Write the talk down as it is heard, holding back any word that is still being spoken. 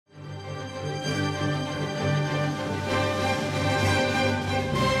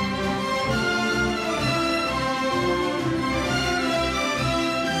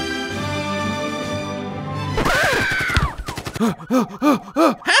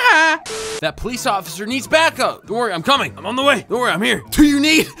That police officer needs backup. Don't worry, I'm coming. I'm on the way. Don't worry, I'm here. Do you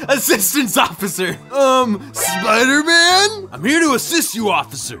need assistance, officer? Spider-Man? I'm here to assist you,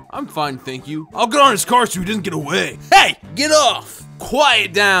 officer. I'm fine, thank you. I'll get on his car so he doesn't get away. Hey, get off.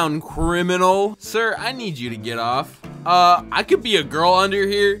 Quiet down, criminal. Sir, I need you to get off. I could be a girl under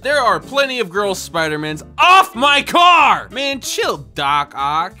here. There are plenty of girl Spider-Mans. Off my car! Man, chill, Doc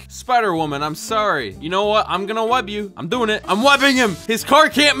Ock. Spider-Woman, I'm sorry. You know what? I'm gonna web you. I'm doing it. I'm webbing him. His car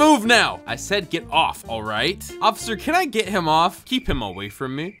can't move now. I said get off, all right? Officer, can I get him off? Keep him away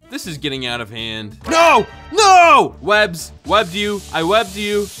from me. This is getting out of hand. No! No! Webs. Webbed you. I webbed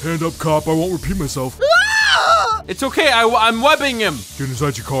you. Hand up, cop. I won't repeat myself. It's okay. I'm webbing him. Get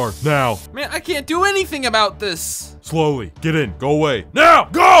inside your car, now. Man, I can't do anything about this. Slowly. Get in. Go away. Now!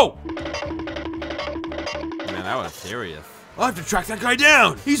 Go! Man, that was serious. I'll have to track that guy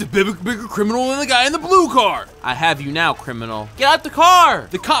down. He's a bigger criminal than the guy in the blue car. I have you now, criminal. Get out the car.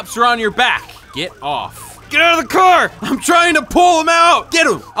 The cops are on your back. Get off. Get out of the car! I'm trying to pull him out! Get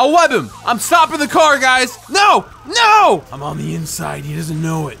him! I'll web him! I'm stopping the car, guys! No! No! I'm on the inside, he doesn't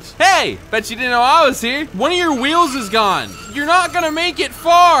know it. Hey! Bet you didn't know I was here. One of your wheels is gone. You're not gonna make it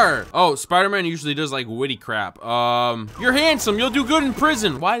far! Oh, Spider-Man usually does like witty crap. You're handsome, you'll do good in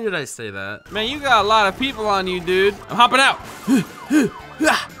prison. Why did I say that? Man, you got a lot of people on you, dude. I'm hopping out.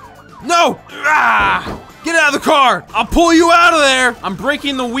 No! Get out of the car! I'll pull you out of there! I'm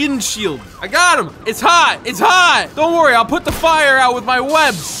breaking the windshield. I got him! It's hot! It's hot! Don't worry, I'll put the fire out with my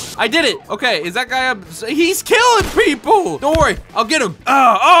webs. I did it! Okay, is that guy up? He's killing people! Don't worry, I'll get him.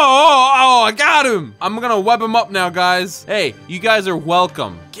 Oh, I got him! I'm gonna web him up now, guys. Hey, you guys are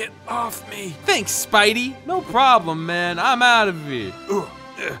welcome. Get off me. Thanks, Spidey. No problem, man. I'm out of here.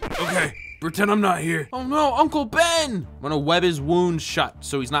 Okay. Pretend I'm not here. Oh no, Uncle Ben! I'm gonna web his wound shut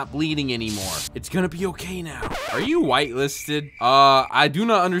so he's not bleeding anymore. It's gonna be okay now. Are you whitelisted? I do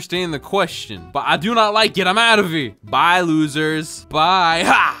not understand the question, but I do not like it. I'm out of here. Bye, losers. Bye.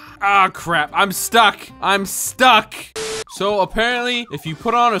 Ha! Ah, crap. I'm stuck. I'm stuck. So apparently, if you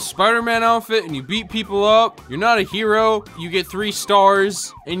put on a Spider-Man outfit and you beat people up, you're not a hero. You get 3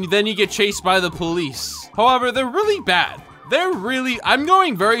 stars, and then you get chased by the police. However, they're really bad. I'm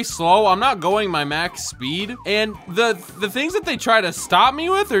going very slow. I'm not going my max speed. And the things that they try to stop me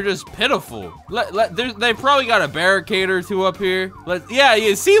with are just pitiful. They probably got a barricade or 2 up here. Yeah,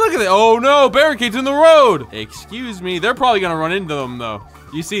 see, look at it. Oh no, barricades in the road. Excuse me, they're probably gonna run into them though.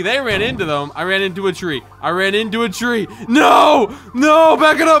 You see, they ran into them. I ran into a tree. I ran into a tree. No, no,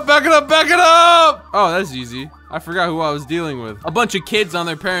 back it up, back it up, back it up. Oh, that's easy. I forgot who I was dealing with. A bunch of kids on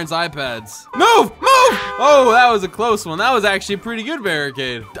their parents' iPads. Move, move. Oh, that was a close one. That was actually a pretty good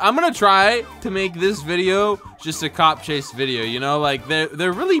barricade. I'm gonna try to make this video just a cop chase video, you know? Like,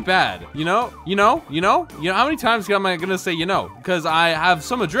 they're really bad, you know? You know, how many times am I gonna say you know? Because I have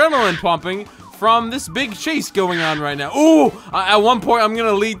some adrenaline pumping from this big chase going on right now. Ooh, at one point, I'm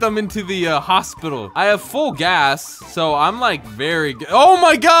gonna lead them into the hospital. I have full gas, so I'm like very good. Oh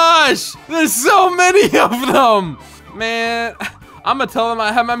my gosh, there's so many of them. Man, I'm gonna tell them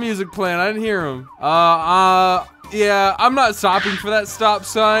I have my music playing. I didn't hear them. Yeah, I'm not stopping for that stop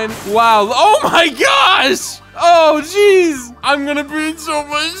sign. Wow, oh my gosh. Oh, jeez. I'm gonna be in so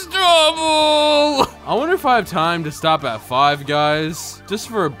much trouble. I wonder if I have time to stop at Five Guys just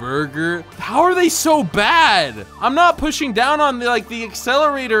for a burger. How are they so bad? I'm not pushing down on the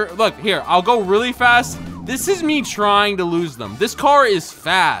accelerator. Look, here, I'll go really fast. This is me trying to lose them. This car is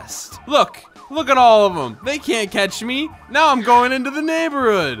fast. Look at all of them. They can't catch me. Now I'm going into the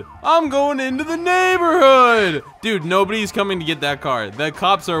neighborhood. I'm going into the neighborhood. Dude, nobody's coming to get that car. The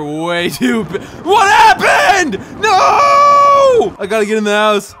cops are way too big. What happened? No! I gotta get in the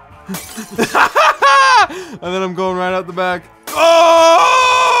house. And then I'm going right out the back.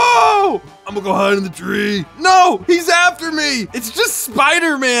 Oh! I'm gonna go hide in the tree. No, he's after me. It's just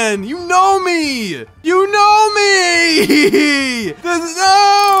Spider-Man. You know me. You know me.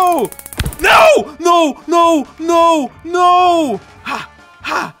 No! No! No! No! No! No! Ha!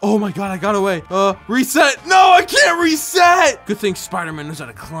 Ha! Oh my god, I got away. Reset. No, I can't reset! Good thing Spider-Man knows how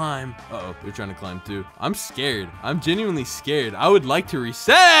to climb. Uh-oh, they're trying to climb too. I'm scared. I'm genuinely scared. I would like to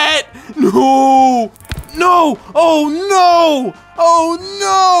reset. No! No! Oh no! Oh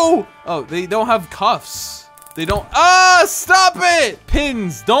no! Oh, they don't have cuffs. They don't. Stop it!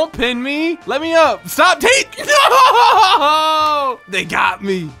 Pins, don't pin me. Let me up. Stop taking. No! They got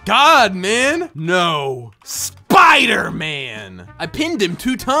me. God, man. No. Spider-Man. I pinned him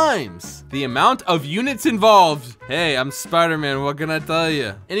 2 times. The amount of units involved. Hey, I'm Spider-Man. What can I tell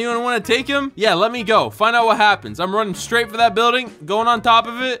you? Anyone want to take him? Yeah, let me go. Find out what happens. I'm running straight for that building, going on top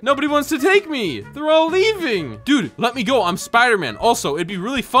of it. Nobody wants to take me. They're all leaving. Dude, let me go. I'm Spider-Man. Also, it'd be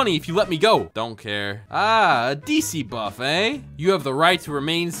really funny if you let me go. Don't care. Ah, a DC buff, eh? You have the right to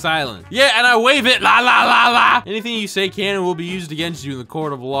remain silent. Yeah, and I wave it. La, la, la, la. Anything you say can and will be used against you in the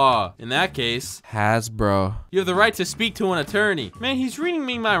court of law. In that case, Hasbro. You have the right to speak to an attorney. Man, he's reading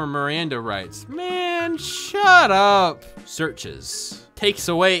me my Miranda rights. Man, shut up. Searches. Takes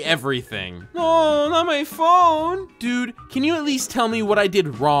away everything. No, not my phone. Dude, can you at least tell me what I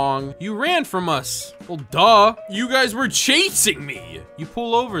did wrong? You ran from us. Well, duh. You guys were chasing me. You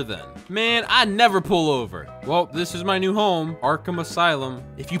pull over then. Man, I never pull over. Well, this is my new home, Arkham Asylum.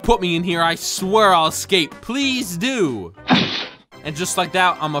 If you put me in here, I swear I'll escape. Please do. And just like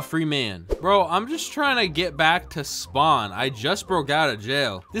that, I'm a free man. Bro, I'm just trying to get back to spawn. I just broke out of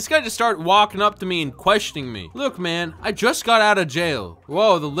jail. This guy just started walking up to me and questioning me. Look, man, I just got out of jail.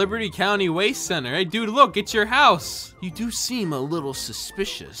 Whoa, the Liberty County Waste Center. Hey, dude, look, it's your house. You do seem a little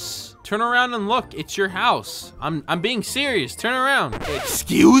suspicious. Turn around and look, it's your house. I'm being serious, turn around.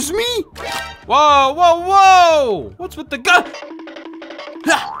 Excuse me? Whoa, whoa, whoa! What's with the gun?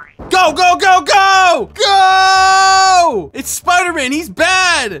 Go, go, go, go! Go! It's Spider-Man, he's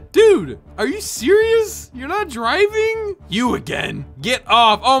bad! Dude, are you serious? You're not driving? You again. Get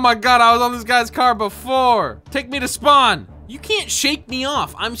off. Oh my God, I was on this guy's car before. Take me to spawn. You can't shake me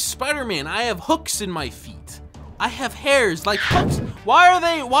off. I'm Spider-Man. I have hooks in my feet. I have hairs like hooks. Why are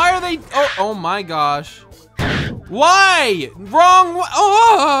they, oh my gosh. Why? Wrong.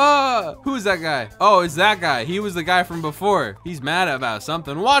 Oh, who's that guy? Oh, it's that guy. He was the guy from before. He's mad about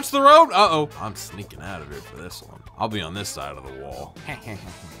something. Watch the road. Uh-oh. I'm sneaking out of here for this one. I'll be on this side of the wall.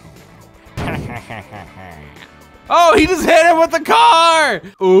 Oh, he just hit him with the car.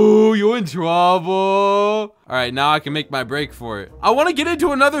 Ooh, you in trouble. All right, now I can make my break for it. I want to get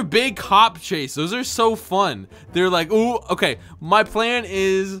into another big cop chase. Those are so fun. They're like, ooh, okay. My plan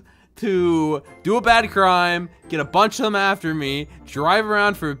is to do a bad crime, get a bunch of them after me, drive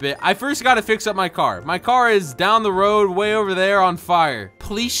around for a bit. I first got to fix up my car. My car is down the road, way over there on fire.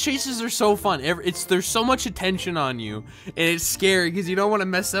 Police chases are so fun. There's so much attention on you, and it's scary because you don't want to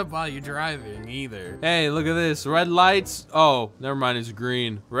mess up while you're driving either. Hey, look at this. Red lights. Oh, never mind, it's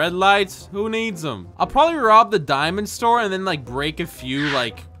green. Red lights, who needs them? I'll probably rob the diamond store and then like break a few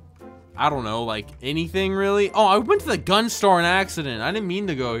like, I don't know, like anything really. Oh, I went to the gun store in accident. I didn't mean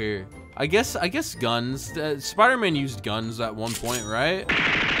to go here. I guess guns. Spider-Man used guns at one point, right?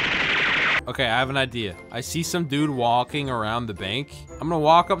 Okay, I have an idea. I see some dude walking around the bank. I'm gonna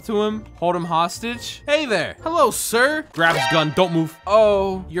walk up to him, hold him hostage. Hey there. Hello, sir. Grab his gun, don't move.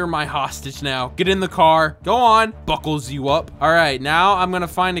 Oh, you're my hostage now. Get in the car. Go on. Buckles you up. All right, now I'm gonna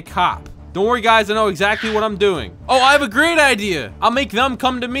find a cop. Don't worry, guys, I know exactly what I'm doing. Oh, I have a great idea. I'll make them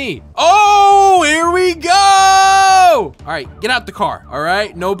come to me. Oh, here we go. All right, get out the car, all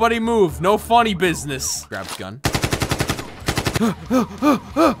right? Nobody move, no funny business. Grab his gun.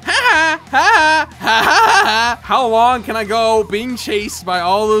 How long can I go being chased by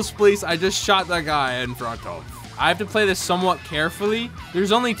all those police I just shot that guy in front of? I have to play this somewhat carefully.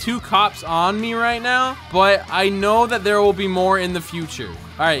 There's only 2 cops on me right now, but I know that there will be more in the future.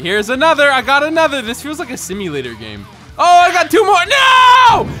 All right, here's another. I got another. This feels like a simulator game. Oh, I got 2 more.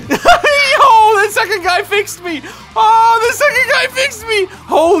 No! Oh, the second guy fixed me. Oh, the second guy fixed me.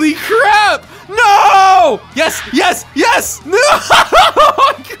 Holy crap. No! Yes, yes, yes. No!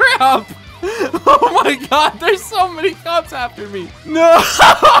 Crap. Oh my God, there's so many cops after me. No!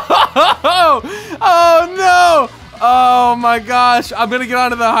 Oh no! Oh my gosh, I'm gonna get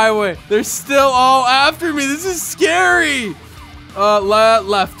onto the highway. They're still all after me. This is scary.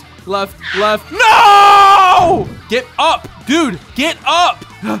 Left. No! Get up, dude, get up.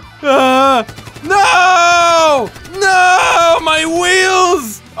 No! No, my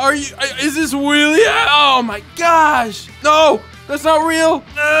wheels. Is this wheelie? Oh my gosh. No, that's not real.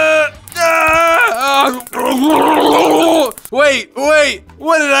 Wait,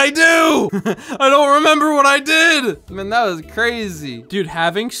 what did I do? I don't remember what I did. Man, that was crazy. Dude,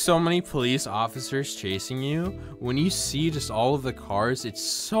 having so many police officers chasing you, when you see just all of the cars, it's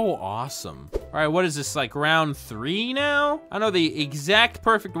so awesome. All right, what is this, like round 3 now? I know the exact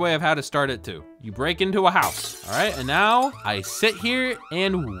perfect way of how to start it too. You break into a house, all right? And now I sit here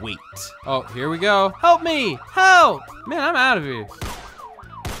and wait. Oh, here we go. Help me, help. Man, I'm out of here.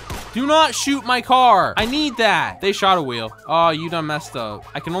 Do not shoot my car. I need that. They shot a wheel. Oh, you done messed up.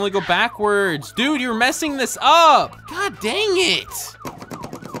 I can only go backwards. Dude, you're messing this up. God dang it.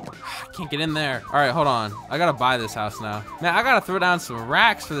 I can't get in there. All right, hold on. I gotta buy this house now. Man, I gotta throw down some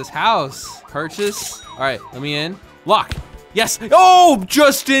racks for this house. Purchase. All right, let me in. Lock. Yes. Oh,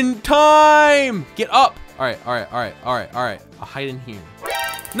 just in time. Get up. All right, all right, all right, all right, all right. I'll hide in here.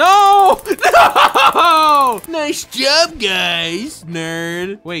 No! No! Nice job, guys.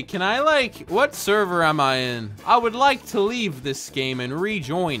 Nerd. Wait, can I like, what server am I in? I would like to leave this game and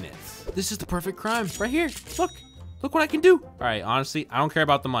rejoin it. This is the perfect crime. Right here. Look. Look what I can do. All right, honestly, I don't care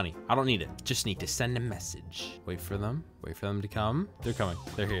about the money. I don't need it. Just need to send a message. Wait for them. Wait for them to come. They're coming.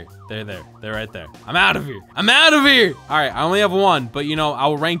 They're here. They're there. They're right there. I'm out of here. I'm out of here. All right, I only have one, but you know,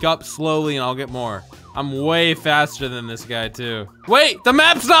 I'll rank up slowly and I'll get more. I'm way faster than this guy too. Wait, the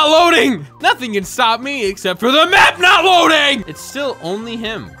map's not loading. Nothing can stop me except for the map not loading. It's still only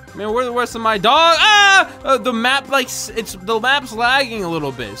him. Man, where's the rest of my dog? Ah! The map, like, the map's lagging a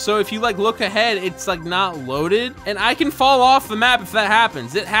little bit. So if you, like, look ahead, it's, like, not loaded. And I can fall off the map if that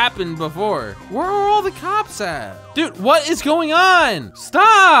happens. It happened before. Where are all the cops at? Dude, what is going on?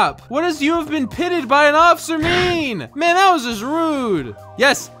 Stop! What does "you have been pitted by an officer" mean? Man, that was just rude.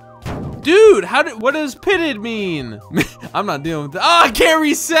 Yes. Dude, what does pitted mean? I'm not dealing with that. Oh, I can't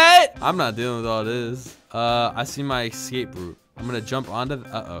reset! I'm not dealing with all this. I see my escape route. I'm gonna jump onto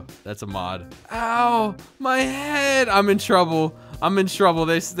uh-oh, that's a mod. Ow, my head. I'm in trouble. I'm in trouble.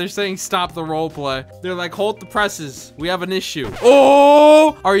 They're saying stop the role play. They're like, hold the presses. We have an issue.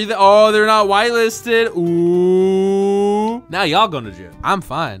 Oh, are you oh, they're not whitelisted. Ooh. Now y'all going to jail. I'm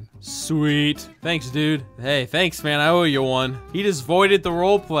fine. Sweet. Thanks, dude. Hey, thanks, man. I owe you one. He just voided the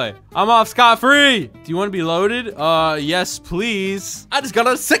role play. I'm off scot-free. Do you want to be loaded? Yes, please. I just got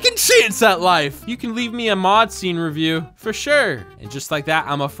a second chance at life. You can leave me a mod scene review for sure. And just like that,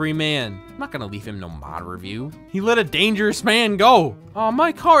 I'm a free man. I'm not gonna leave him no mod review. He let a dangerous man go. Oh,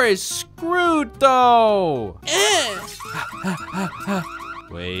 my car is screwed though.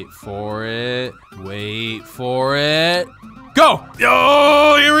 Wait for it. Wait for it. Go!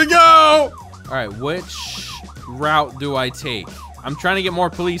 Oh, here we go! All right, which route do I take? I'm trying to get more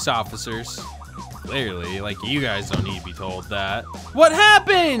police officers. Clearly, like, you guys don't need to be told that. What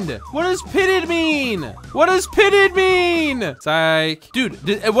happened? What does pitted mean? What does pitted mean? It's like, dude,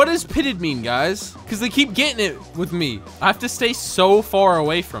 what does pitted mean, guys? Because they keep getting it with me. I have to stay so far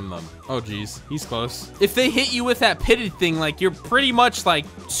away from them. Oh, geez, he's close. If they hit you with that pitted thing, like, you're pretty much, like,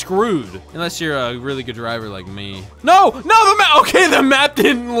 screwed. Unless you're a really good driver like me. No, the map, okay, the map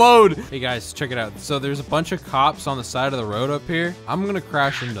didn't load. Hey, guys, check it out. So there's a bunch of cops on the side of the road up here. I'm gonna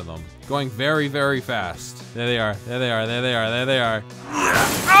crash into them. Going very, very fast. There they are, there they are, there they are, there they are.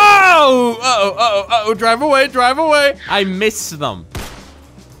 Oh, uh-oh, drive away, drive away. I missed them.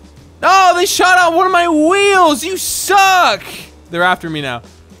 Oh, they shot out one of my wheels. You suck. They're after me now.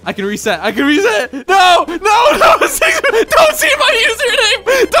 I can reset. I can reset. No, no, no. Don't see my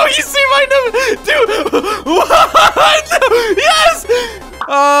username. Don't you see my number? Dude, what? Yes.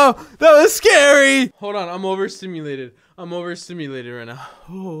 Oh, that was scary. Hold on. I'm overstimulated. I'm overstimulated right now.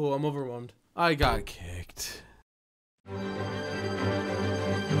 Oh, I'm overwhelmed. I got kicked.